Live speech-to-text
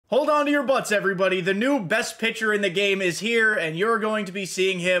Hold on to your butts, everybody. The new best pitcher in the game is here, and you're going to be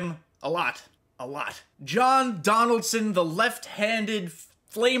seeing him a lot. A lot. John Donaldson, the left-handed,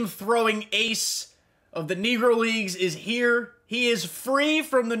 flame-throwing ace of the Negro Leagues, is here. He is free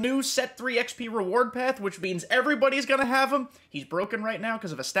from the new Set 3 XP reward path, which means everybody's going to have him. He's broken right now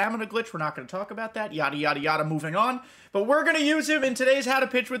because of a stamina glitch. We're not going to talk about that. Yada, yada, yada, moving on. But we're going to use him in today's How to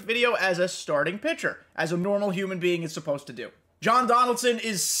Pitch With video as a starting pitcher, as a normal human being is supposed to do. John Donaldson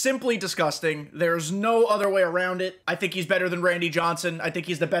is simply disgusting. There's no other way around it. I think he's better than Randy Johnson. I think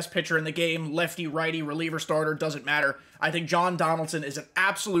he's the best pitcher in the game. Lefty, righty, reliever, starter, doesn't matter. I think John Donaldson is an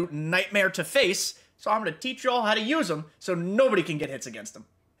absolute nightmare to face, so I'm going to teach you all how to use him so nobody can get hits against him.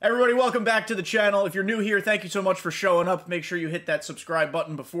 Everybody, welcome back to the channel. If you're new here, thank you so much for showing up. Make sure you hit that subscribe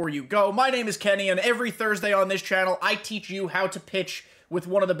button before you go. My name is Kenny, and every Thursday on this channel, I teach you how to pitch with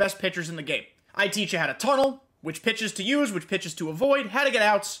one of the best pitchers in the game. I teach you how to tunnel, which pitches to use, which pitches to avoid, how to get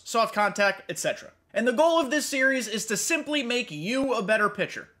outs, soft contact, etc. And the goal of this series is to simply make you a better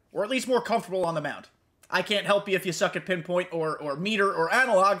pitcher, or at least more comfortable on the mound. I can't help you if you suck at pinpoint or meter or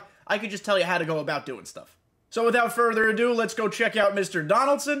analog. I could just tell you how to go about doing stuff. So without further ado, let's go check out Mr.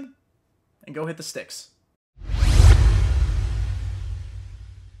 Donaldson and go hit the sticks.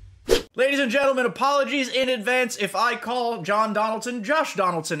 Ladies and gentlemen, apologies in advance if I call John Donaldson Josh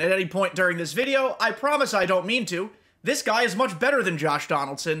Donaldson at any point during this video. I promise I don't mean to. This guy is much better than Josh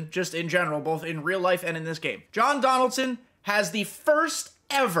Donaldson, just in general, both in real life and in this game. John Donaldson has the first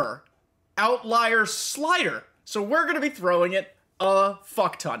ever outlier slider, so we're going to be throwing it a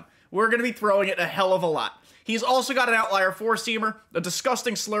fuck ton. We're going to be throwing it a hell of a lot. He's also got an outlier four-seamer, a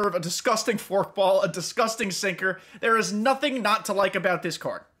disgusting slurve, a disgusting forkball, a disgusting sinker. There is nothing not to like about this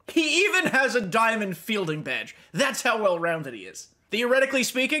card. He even has a diamond fielding badge. That's how well-rounded he is. Theoretically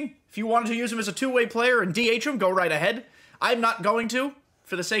speaking, if you wanted to use him as a two-way player and DH him, go right ahead. I'm not going to,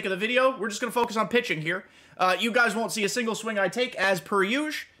 for the sake of the video. We're just going to focus on pitching here. You guys won't see a single swing I take as per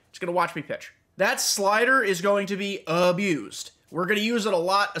usual. Just going to watch me pitch. That slider is going to be abused. We're going to use it a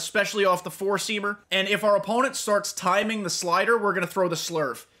lot, especially off the four-seamer. And if our opponent starts timing the slider, we're going to throw the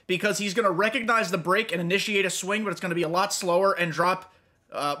slurve. Because he's going to recognize the break and initiate a swing, but it's going to be a lot slower and drop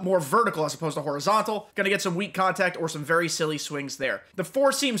more vertical as opposed to horizontal. Gonna get some weak contact or some very silly swings there. The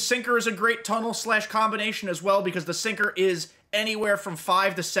four-seam sinker is a great tunnel slash combination as well because the sinker is anywhere from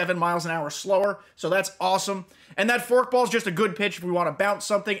 5 to 7 miles an hour slower, so that's awesome. And that forkball is just a good pitch if we want to bounce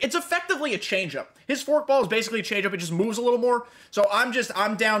something. It's effectively a changeup. His forkball is basically a changeup, it just moves a little more. So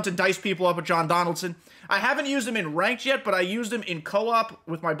I'm down to dice people up with John Donaldson. I haven't used him in ranked yet, but I used him in co-op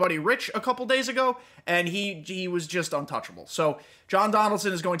with my buddy Rich a couple days ago, and he was just untouchable. So John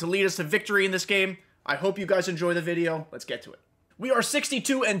Donaldson is going to lead us to victory in this game. I hope you guys enjoy the video. Let's get to it. We are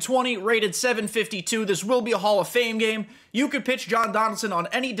 62-20, rated 752. This will be a Hall of Fame game. You could pitch John Donaldson on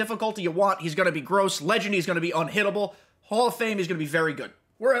any difficulty you want. He's going to be gross. Legend, he's going to be unhittable. Hall of Fame, he's going to be very good.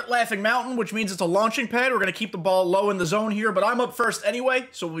 We're at Laughing Mountain, which means it's a launching pad. We're going to keep the ball low in the zone here, but I'm up first anyway,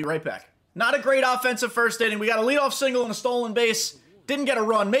 so we'll be right back. Not a great offensive first inning. We got a leadoff single and a stolen base. Didn't get a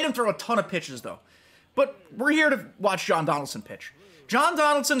run. Made him throw a ton of pitches, though. But we're here to watch John Donaldson pitch. John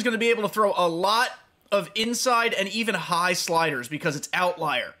Donaldson's going to be able to throw a lot of inside and even high sliders because it's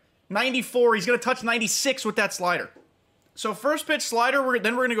outlier. 94, he's going to touch 96 with that slider. So first pitch slider,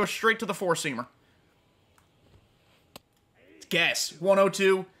 then we're going to go straight to the four-seamer. Gas,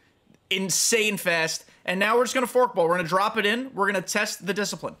 102, insane fast. And now we're just going to forkball. We're going to drop it in. We're going to test the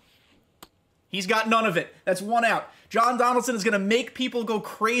discipline. He's got none of it. That's one out. John Donaldson is going to make people go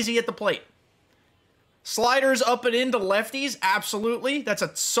crazy at the plate. Sliders up and into lefties, absolutely. That's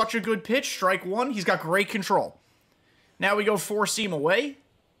such a good pitch. Strike one. He's got great control. Now we go four-seam away.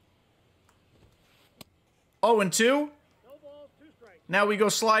 0-2. Now we go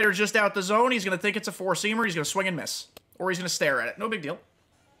slider just out the zone. He's going to think it's a four-seamer. He's going to swing and miss. Or he's going to stare at it. No big deal.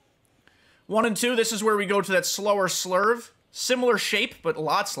 1-2. This is where we go to that slower slurve. Similar shape, but a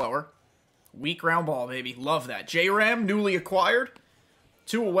lot slower. Weak ground ball, baby. Love that. J-Ram, newly acquired.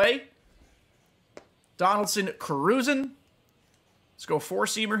 2 away. Donaldson cruising. Let's go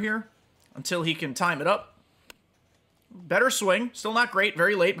four-seamer here until he can time it up. Better swing. Still not great.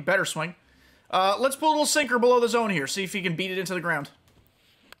 Very late, but better swing. Let's put a little sinker below the zone here. See if he can beat it into the ground.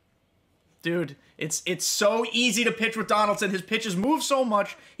 Dude, it's so easy to pitch with Donaldson. His pitches move so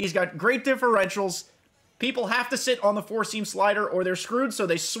much. He's got great differentials. People have to sit on the four-seam slider or they're screwed, so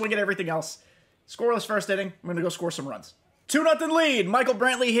they swing at everything else. Scoreless first inning. I'm going to go score some runs. 2-0 lead. Michael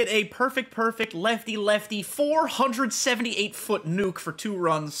Brantley hit a perfect lefty-lefty 478-foot nuke for 2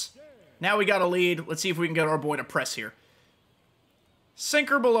 runs. Now we got a lead. Let's see if we can get our boy to press here.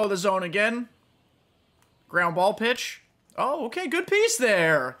 Sinker below the zone again. Ground ball pitch. Oh, okay, good piece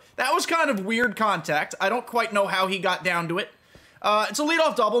there. That was kind of weird contact. I don't quite know how he got down to it. It's a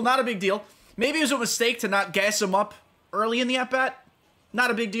leadoff double, not a big deal. Maybe it was a mistake to not gas him up early in the at-bat. Not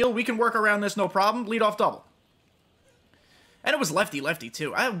a big deal. We can work around this, no problem. Leadoff double. And it was lefty-lefty,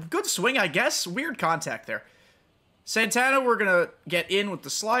 too. Good swing, I guess. Weird contact there. Santana, we're going to get in with the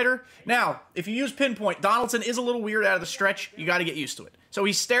slider. Now, if you use pinpoint, Donaldson is a little weird out of the stretch. You got to get used to it. So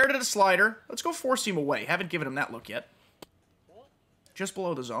he stared at a slider. Let's go four-seam away. Haven't given him that look yet. Just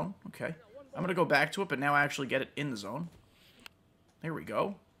below the zone. Okay. I'm going to go back to it, but now I actually get it in the zone. There we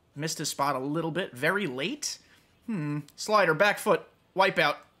go. Missed his spot a little bit. Very late. Slider, back foot.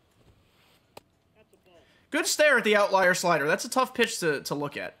 Wipeout. Good stare at the outlier slider. That's a tough pitch to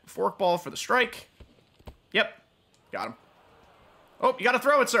look at. Fork ball for the strike. Yep. Got him. Oh, you got to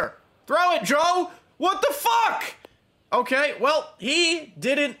throw it, sir. Throw it, Joe! What the fuck? Okay, well, he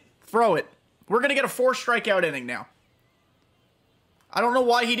didn't throw it. We're going to get a 4-strikeout inning now. I don't know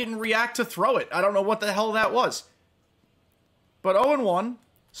why he didn't react to throw it. I don't know what the hell that was. But 0-1.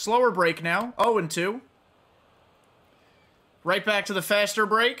 Slower break now. 0-2. Right back to the faster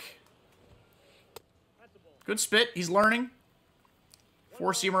break. Good spit. He's learning.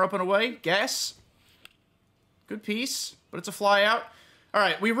 Four-seamer up and away. Gas. Good piece. But it's a fly out. All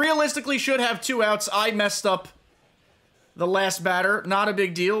right. We realistically should have 2 outs. I messed up the last batter. Not a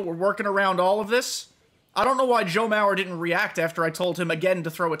big deal. We're working around all of this. I don't know why Joe Mauer didn't react after I told him again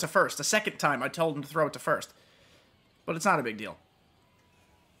to throw it to first. The second time I told him to throw it to first. But it's not a big deal.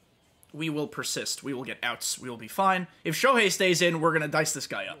 We will persist. We will get outs. We will be fine. If Shohei stays in, we're going to dice this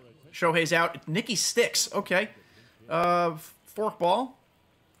guy up. Shohei's out. Nicky sticks. Okay. Fork ball.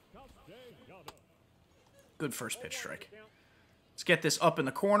 Good first pitch strike. Let's get this up in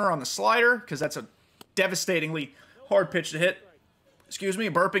the corner on the slider, because that's a devastatingly hard pitch to hit. Excuse me,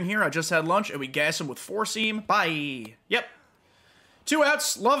 burping here. I just had lunch, and we gas him with four-seam. Bye. Yep. 2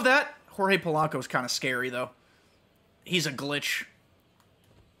 outs. Love that. Jorge Polanco's kind of scary, though. He's a glitch.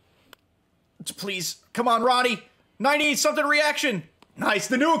 Please. Come on, Ronnie. 90-something reaction. Nice.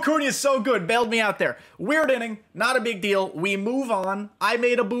 The new Acuna is so good. Bailed me out there. Weird inning. Not a big deal. We move on. I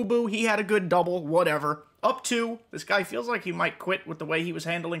made a boo-boo. He had a good double. Whatever. Up 2. This guy feels like he might quit with the way he was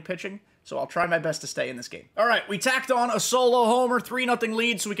handling pitching, so I'll try my best to stay in this game. All right, we tacked on a solo homer, 3-0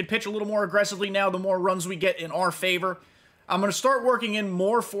 lead, so we can pitch a little more aggressively now the more runs we get in our favor. I'm going to start working in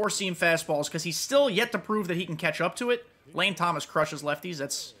more four-seam fastballs because he's still yet to prove that he can catch up to it. Lane Thomas crushes lefties.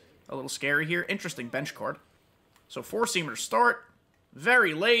 That's a little scary here. Interesting bench card. So four-seamer start.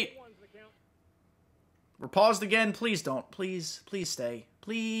 Very late. We're paused again. Please don't. Please stay.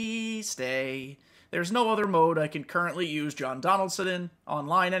 Please stay. There's no other mode I can currently use John Donaldson in,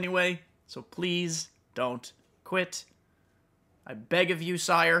 online anyway, so please don't quit. I beg of you,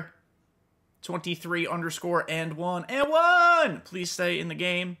 sire. 23_and1. Please stay in the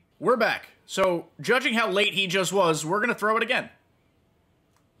game. We're back. So, judging how late he just was, we're going to throw it again.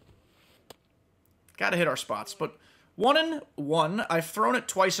 Got to hit our spots, but 1-1. I've thrown it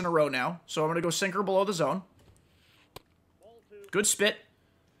twice in a row now, so I'm going to go sinker below the zone. Good spit.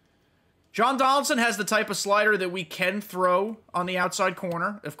 John Donaldson has the type of slider that we can throw on the outside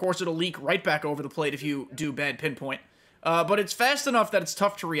corner. Of course, it'll leak right back over the plate if you do bad pinpoint. But it's fast enough that it's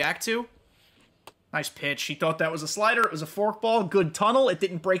tough to react to. Nice pitch. He thought that was a slider. It was a forkball. Good tunnel. It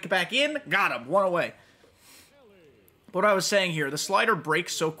didn't break back in. Got him. 1 away. What I was saying here, the slider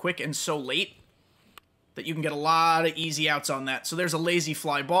breaks so quick and so late that you can get a lot of easy outs on that. So there's a lazy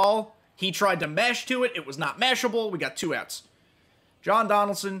fly ball. He tried to mash to it. It was not mashable. We got 2 outs. John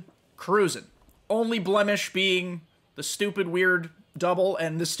Donaldson cruising. Only blemish being the stupid weird double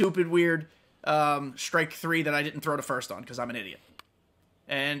and the stupid weird strike 3 that I didn't throw to first on because I'm an idiot.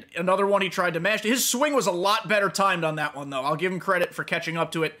 And another one he tried to mash. His swing was a lot better timed on that one, though. I'll give him credit for catching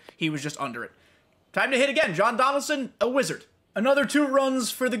up to it. He was just under it. Time to hit again. John Donaldson, a wizard. Another 2 runs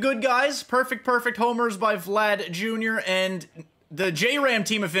for the good guys. Perfect homers by Vlad Jr. And the J-Ram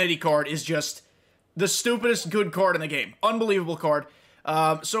Team Affinity card is just the stupidest good card in the game. Unbelievable card.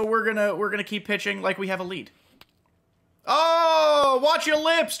 So we're gonna keep pitching like we have a lead. Oh, watch your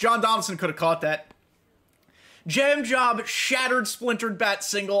lips! John Donaldson could have caught that. Jam job, shattered, splintered bat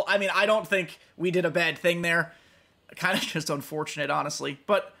single. I mean, I don't think we did a bad thing there. Kind of just unfortunate, honestly.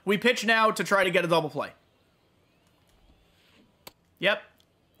 But we pitch now to try to get a double play. Yep.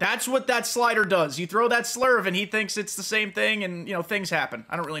 That's what that slider does. You throw that slurve and he thinks it's the same thing and, you know, things happen.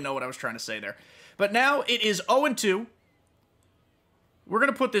 I don't really know what I was trying to say there. But now it is 0-2. We're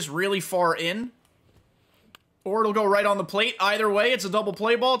going to put this really far in, or it'll go right on the plate. Either way, it's a double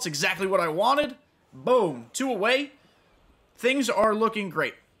play ball. It's exactly what I wanted. Boom. 2 away. Things are looking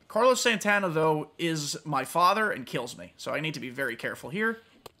great. Carlos Santana, though, is my father and kills me, so I need to be very careful here.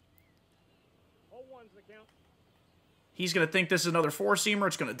 He's going to think this is another four-seamer.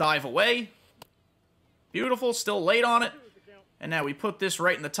 It's going to dive away. Beautiful, still late on it. And now we put this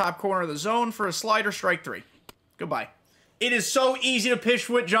right in the top corner of the zone for a slider, strike three. Goodbye. It is so easy to pitch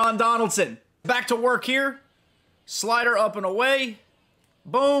with John Donaldson. Back to work here. Slider up and away.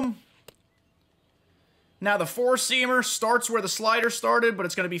 Boom. Now the four-seamer starts where the slider started, but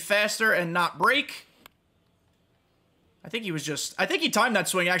it's going to be faster and not break. I think he timed that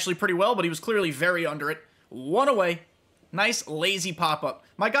swing actually pretty well, but he was clearly very under it. One away. Nice, lazy pop-up.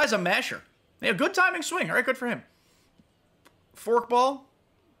 My guy's a masher. Yeah, good timing swing. All right, good for him. Forkball.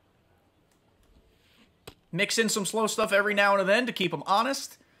 Mix in some slow stuff every now and then to keep him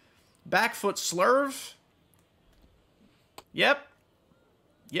honest. Back foot slurve. Yep.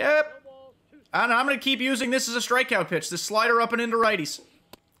 Yep. And I'm going to keep using this as a strikeout pitch. This slider up and into righties.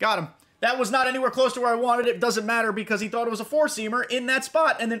 Got him. That was not anywhere close to where I wanted it. Doesn't matter because he thought it was a four-seamer in that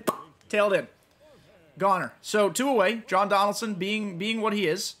spot and then tailed in. Goner. So, two away. John Donaldson being what he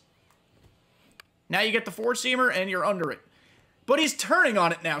is. Now you get the four-seamer and you're under it. But he's turning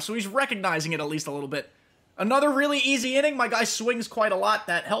on it now, so he's recognizing it at least a little bit. Another really easy inning. My guy swings quite a lot.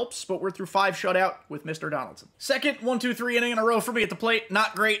 That helps, but we're through 5 shutout with Mr. Donaldson. Second 1-2-3 inning in a row for me at the plate.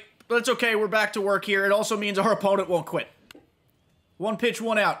 Not great. But it's okay, we're back to work here. It also means our opponent won't quit. 1 pitch,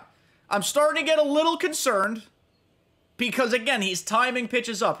 1 out. I'm starting to get a little concerned because, again, he's timing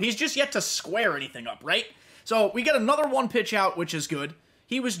pitches up. He's just yet to square anything up, right? So we get another 1 pitch out, which is good.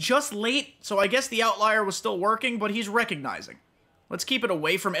 He was just late, so I guess the outlier was still working, but he's recognizing. Let's keep it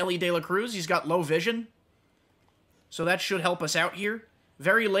away from Ellie De La Cruz. He's got low vision, so that should help us out here.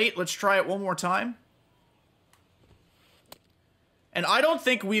 Very late. Let's try it one more time. And I don't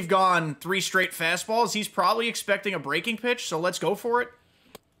think we've gone 3 straight fastballs. He's probably expecting a breaking pitch, so let's go for it.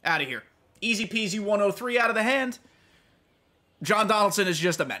 Out of here. Easy peasy 103 out of the hand. John Donaldson is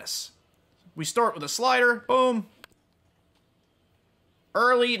just a menace. We start with a slider. Boom.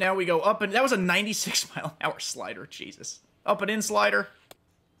 Early. Now we go up and... That was a 96-mile-an-hour slider. Jesus. Up and in slider.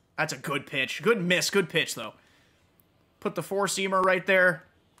 That's a good pitch. Good miss. Good pitch, though. Put the four-seamer right there.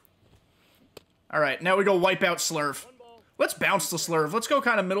 All right. Now we go wipe out slurve. Let's bounce the slurve. Let's go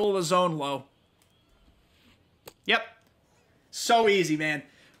kind of middle of the zone low. Yep. So easy, man.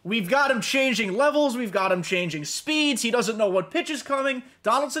 We've got him changing levels. We've got him changing speeds. He doesn't know what pitch is coming.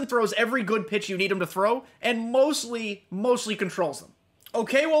 Donaldson throws every good pitch you need him to throw and mostly controls them.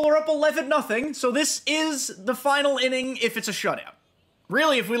 Okay, well, we're up 11-0, so this is the final inning if it's a shutout.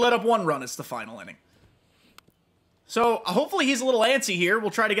 Really, if we let up 1 run, it's the final inning. So hopefully he's a little antsy here.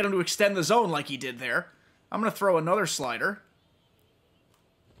 We'll try to get him to extend the zone like he did there. I'm going to throw another slider.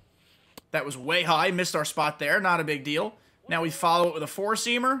 That was way high. Missed our spot there. Not a big deal. Now we follow it with a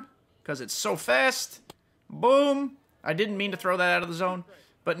four-seamer because it's so fast. Boom. I didn't mean to throw that out of the zone.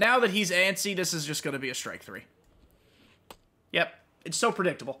 But now that he's antsy, this is just going to be a strike 3. Yep. It's so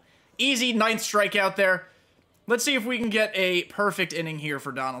predictable. Easy 9th strikeout there. Let's see if we can get a perfect inning here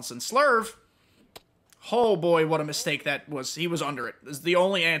for Donaldson. Slurve. Oh boy, what a mistake that was. He was under it. The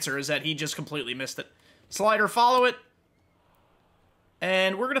only answer is that he just completely missed it. Slider, follow it.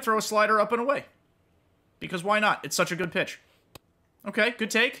 And we're going to throw a slider up and away. Because why not? It's such a good pitch. Okay, good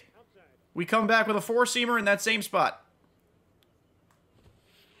take. We come back with a four-seamer in that same spot.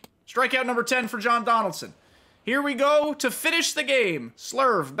 Strikeout number 10 for John Donaldson. Here we go to finish the game.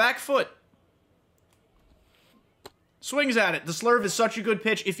 Slurve, back foot. Swings at it. The slurve is such a good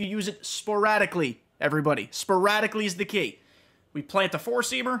pitch if you use it sporadically, everybody. Sporadically is the key. We plant the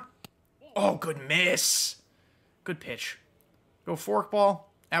four-seamer. Oh, good miss. Good pitch. Go forkball.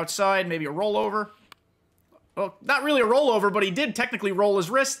 Outside, maybe a rollover. Well, not really a rollover, but he did technically roll his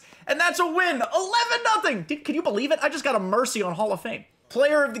wrist. And that's a win. 11-0. Can you believe it? I just got a mercy on Hall of Fame.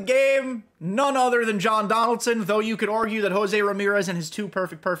 Player of the game, none other than John Donaldson, though you could argue that Jose Ramirez and his 2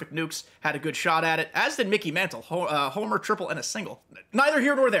 perfect nukes had a good shot at it, as did Mickey Mantle, homer, triple, and a single. Neither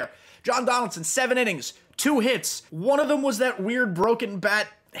here nor there. John Donaldson, 7 innings, 2 hits. One of them was that weird broken bat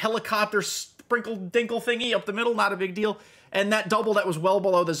helicopter sprinkle dinkle thingy up the middle, not a big deal. And that double that was well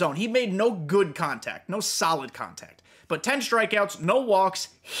below the zone. He made no good contact, no solid contact. But 10 strikeouts, no walks.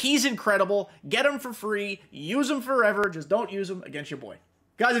 He's incredible. Get him for free. Use him forever. Just don't use him against your boy.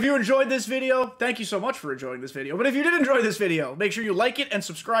 Guys, if you enjoyed this video, thank you so much for enjoying this video. But if you did enjoy this video, make sure you like it and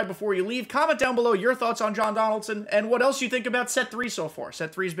subscribe before you leave. Comment down below your thoughts on John Donaldson and what else you think about Set 3 so far.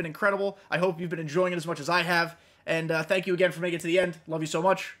 Set 3 has been incredible. I hope you've been enjoying it as much as I have. And thank you again for making it to the end. Love you so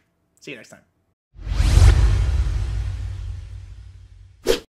much. See you next time.